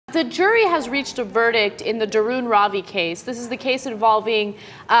The jury has reached a verdict in the Dharun Ravi case. This is the case involving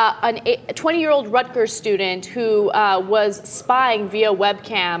a 20-year-old Rutgers student who was spying via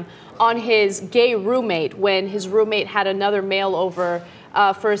webcam on his gay roommate when his roommate had another male over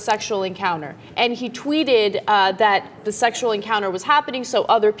for a sexual encounter. And he tweeted that the sexual encounter was happening so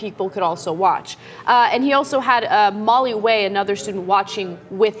other people could also watch. And he also had Molly Way, another student, watching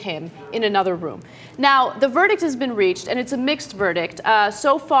with him in another room. Now, the verdict has been reached, and it's a mixed verdict.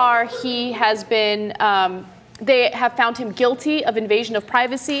 So far, he has been, they have found him guilty of invasion of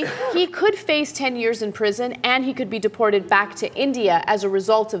privacy. He could face 10 years in prison, and he could be deported back to India as a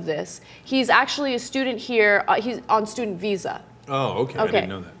result of this. He's actually a student here, he's on student visa. Oh, okay. I didn't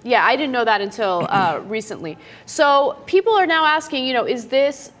know that. Yeah, I didn't know that until recently. So people are now asking, you know, is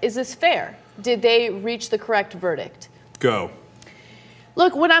this fair? Did they reach the correct verdict? Go.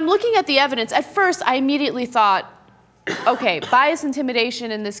 Look, when I'm looking at the evidence, at first I immediately thought, okay, bias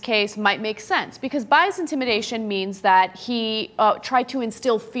intimidation in this case might make sense, because bias intimidation means that he tried to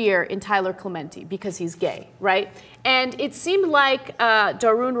instill fear in Tyler Clementi because he's gay, right? And it seemed like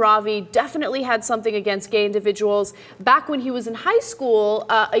Dharun Ravi definitely had something against gay individuals. Back when he was in high school,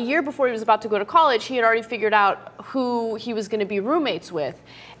 a year before he was about to go to college, he had already figured out who he was going to be roommates with.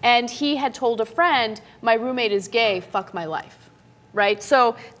 And he had told a friend, my roommate is gay, fuck my life. Right?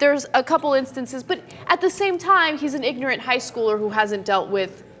 So there's a couple instances, but at the same time, he's an ignorant high schooler who hasn't dealt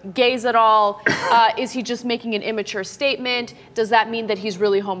with gays at all. Is he just making an immature statement? Does that mean that he's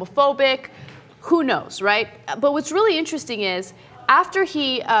really homophobic? Who knows, right? But what's really interesting is, after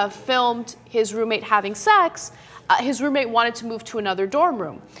he filmed his roommate having sex, his roommate wanted to move to another dorm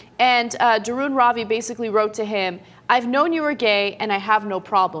room. And Dharun Ravi basically wrote to him, I've known you were gay and I have no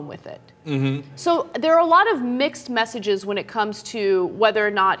problem with it. Mm-hmm. So there are a lot of mixed messages when it comes to whether or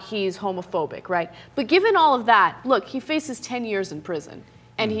not he's homophobic, right? But given all of that, look, he faces 10 years in prison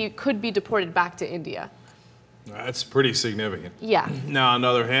and he could be deported back to India. That's pretty significant. Yeah. Now, on the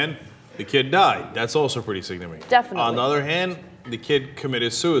other hand, the kid died. That's also pretty significant. Definitely. On the other hand, the kid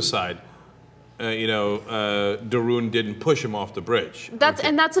committed suicide. Dharun didn't push him off the bridge.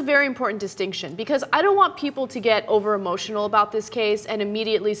 And that's a very important distinction, because I don't want people to get over emotional about this case and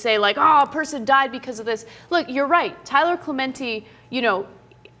immediately say like, oh, a person died because of this. Look, you're right. Tyler Clementi, you know,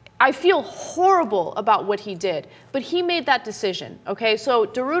 I feel horrible about what he did, but he made that decision, okay? So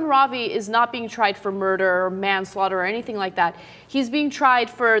Dharun Ravi is not being tried for murder or manslaughter or anything like that. He's being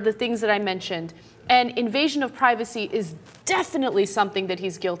tried for the things that I mentioned. And invasion of privacy is definitely something that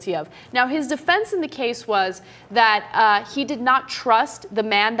he's guilty of. Now, his defense in the case was that he did not trust the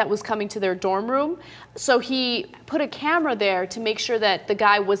man that was coming to their dorm room, so he put a camera there to make sure that the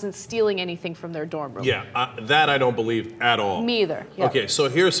guy wasn't stealing anything from their dorm room. Yeah, that I don't believe at all. Me either. Yep. Okay, so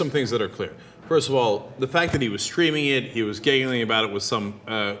here's some things that are clear. First of all, the fact that he was streaming it, he was giggling about it with some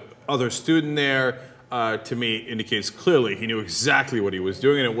other student there, to me indicates clearly he knew exactly what he was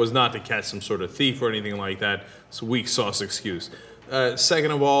doing, and it was not to catch some sort of thief or anything like that. It's a weak sauce excuse.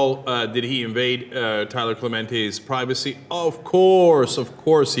 Second of all, did he invade Tyler Clementi's privacy? Of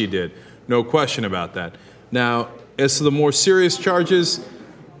course he did. No question about that. Now, as to the more serious charges,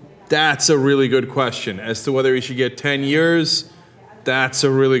 that's a really good question. As to whether he should get 10 years, that's a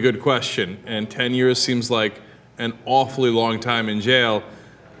really good question. And 10 years seems like an awfully long time in jail.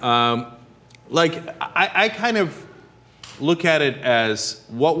 I kind of look at it as,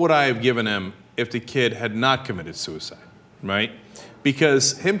 what would I have given him if the kid had not committed suicide, right?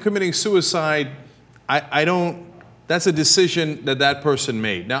 Because him committing suicide, that's a decision that that person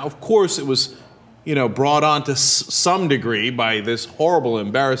made. Now, of course, it was, you know, brought on to some degree by this horrible,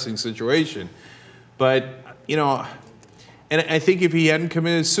 embarrassing situation. But, you know, and I think if he hadn't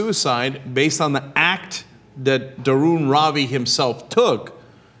committed suicide, based on the act that Dharun Ravi himself took,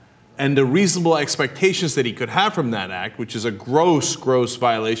 and the reasonable expectations that he could have from that act, which is a gross, gross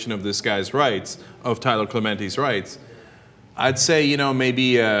violation of this guy's rights, of Tyler Clementi's rights, I'd say, you know,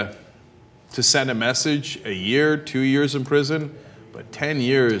 maybe to send a message, a year, 2 years in prison, but 10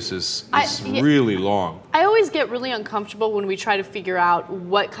 years is really long. I always get really uncomfortable when we try to figure out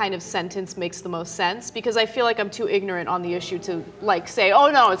what kind of sentence makes the most sense, because I feel like I'm too ignorant on the issue to like say, oh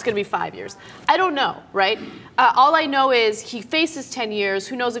no, it's going to be 5 years. I don't know, right? All I know is he faces 10 years.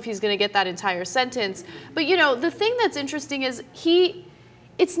 Who knows if he's going to get that entire sentence? But you know, the thing that's interesting is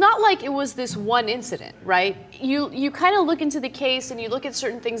it's not like it was this one incident, right? You kind of look into the case and you look at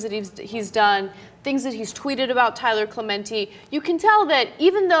certain things that he's done, things that he's tweeted about Tyler Clementi. You can tell that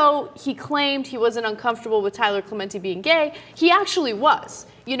even though he claimed he wasn't uncomfortable with Tyler Clementi being gay, he actually was.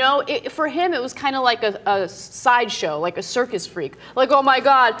 You know, for him, it was kind of like a sideshow, like a circus freak. Like, oh my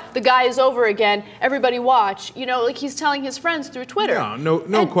God, the guy is over again. Everybody watch. You know, like he's telling his friends through Twitter.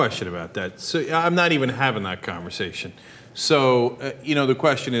 No question about that. So I'm not even having that conversation. So, you know, the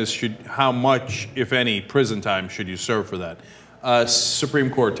question is, how much, if any, prison time should you serve for that? Supreme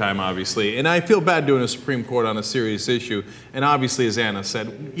Court time, obviously. And I feel bad doing a Supreme Court on a serious issue. And obviously, as Anna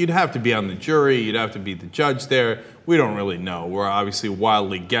said, you'd have to be on the jury. You'd have to be the judge there. We don't really know. We're obviously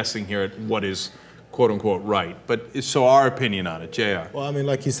wildly guessing here at what is, quote unquote, right. But so our opinion on it, JR. Well, I mean,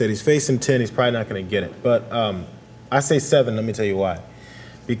 like you said, he's facing 10. He's probably not going to get it. But I say 7. Let me tell you why.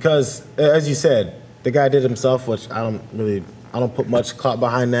 Because, as you said, the guy did himself, which I don't put much clout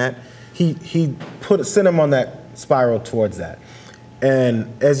behind that. He sent him on that spiral towards that.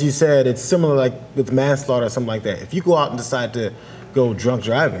 And as you said, it's similar like with manslaughter or something like that. If you go out and decide to go drunk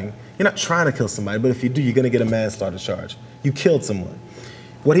driving, you're not trying to kill somebody, but if you do, you're going to get a manslaughter charge. You killed someone.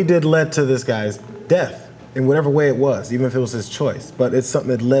 What he did led to this guy's death in whatever way it was, even if it was his choice. But it's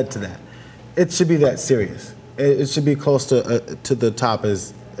something that led to that. It should be that serious. It should be close to the top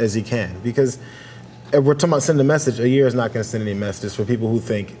as he can, because if we're talking about sending a message, a year is not going to send any messages for people who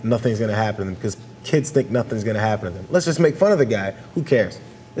think nothing's going to happen to them, because kids think nothing's going to happen to them. Let's just make fun of the guy. Who cares?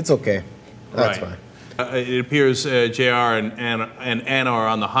 It's okay. That's fine. It appears JR and Anna are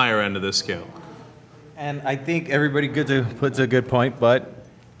on the higher end of this scale. And I think everybody puts a good point, but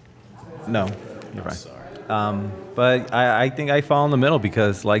no, you're right. But I think I fall in the middle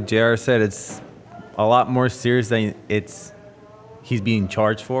because, like JR said, it's a lot more serious than he's being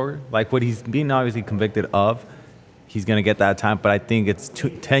charged for. Like what he's being obviously convicted of, he's going to get that time. But I think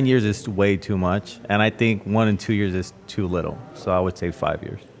 10 years is way too much. And I think 1 and 2 years is too little. So I would say 5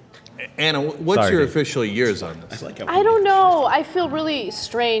 years. Anna, what's your official years on this? I don't know. I feel really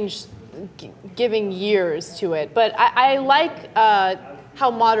strange giving years to it. But I like how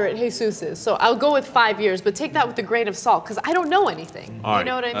moderate Jesus is. So I'll go with 5 years, but take that with a grain of salt because I don't know anything. All right. You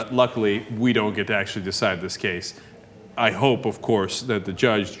know what I mean? Luckily, we don't get to actually decide this case. I hope, of course, that the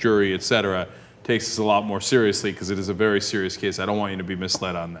judge, jury, etc., takes this a lot more seriously because it is a very serious case. I don't want you to be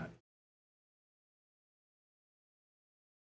misled on that.